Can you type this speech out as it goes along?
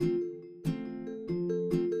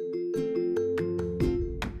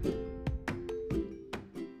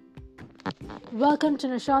Welcome to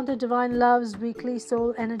Nishanta Divine Love's weekly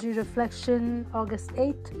soul energy reflection, August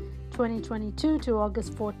 8th, 2022 to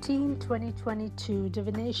August 14th, 2022.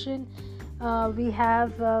 Divination we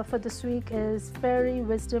have for this week is Fairy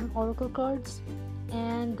Wisdom Oracle cards,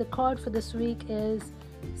 and the card for this week is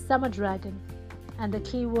Summer Dragon, and the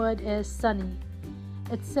keyword is sunny.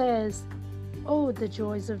 It says, "Oh, the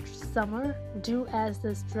joys of summer, do as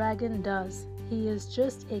this dragon does. He is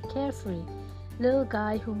just a carefree little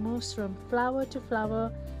guy who moves from flower to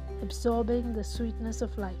flower, absorbing the sweetness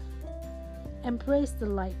of life. Embrace the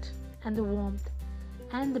light and the warmth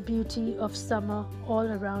and the beauty of summer all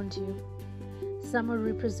around you. Summer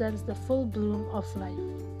represents the full bloom of life.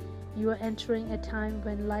 You are entering a time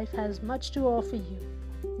when life has much to offer you.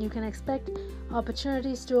 You can expect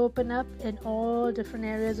opportunities to open up in all different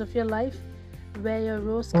areas of your life. Wear your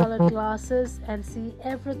rose-colored glasses and see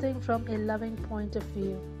everything from a loving point of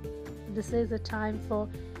view. This is a time for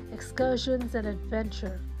excursions and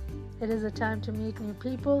adventure. It is a time to meet new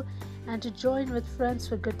people and to join with friends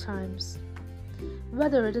for good times.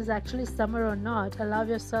 Whether it is actually summer or not, allow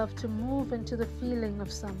yourself to move into the feeling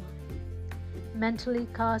of summer. Mentally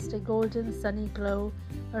cast a golden sunny glow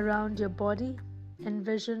around your body.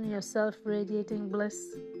 Envision yourself radiating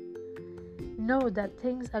bliss. Know that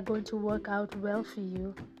things are going to work out well for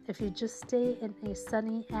you if you just stay in a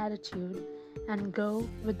sunny attitude and go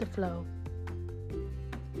with the flow."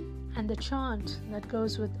 And the chant that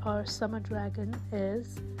goes with our summer dragon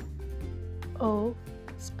is, "Oh,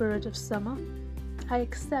 spirit of summer, I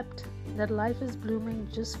accept that life is blooming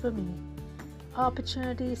just for me.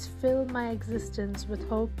 Opportunities fill my existence with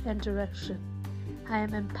hope and direction. I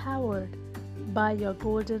am empowered by your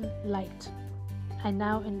golden light. I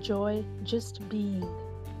now enjoy just being.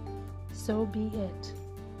 So be it."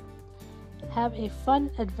 Have a fun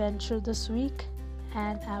adventure this week,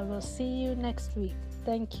 and I will see you next week.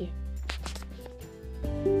 Thank you.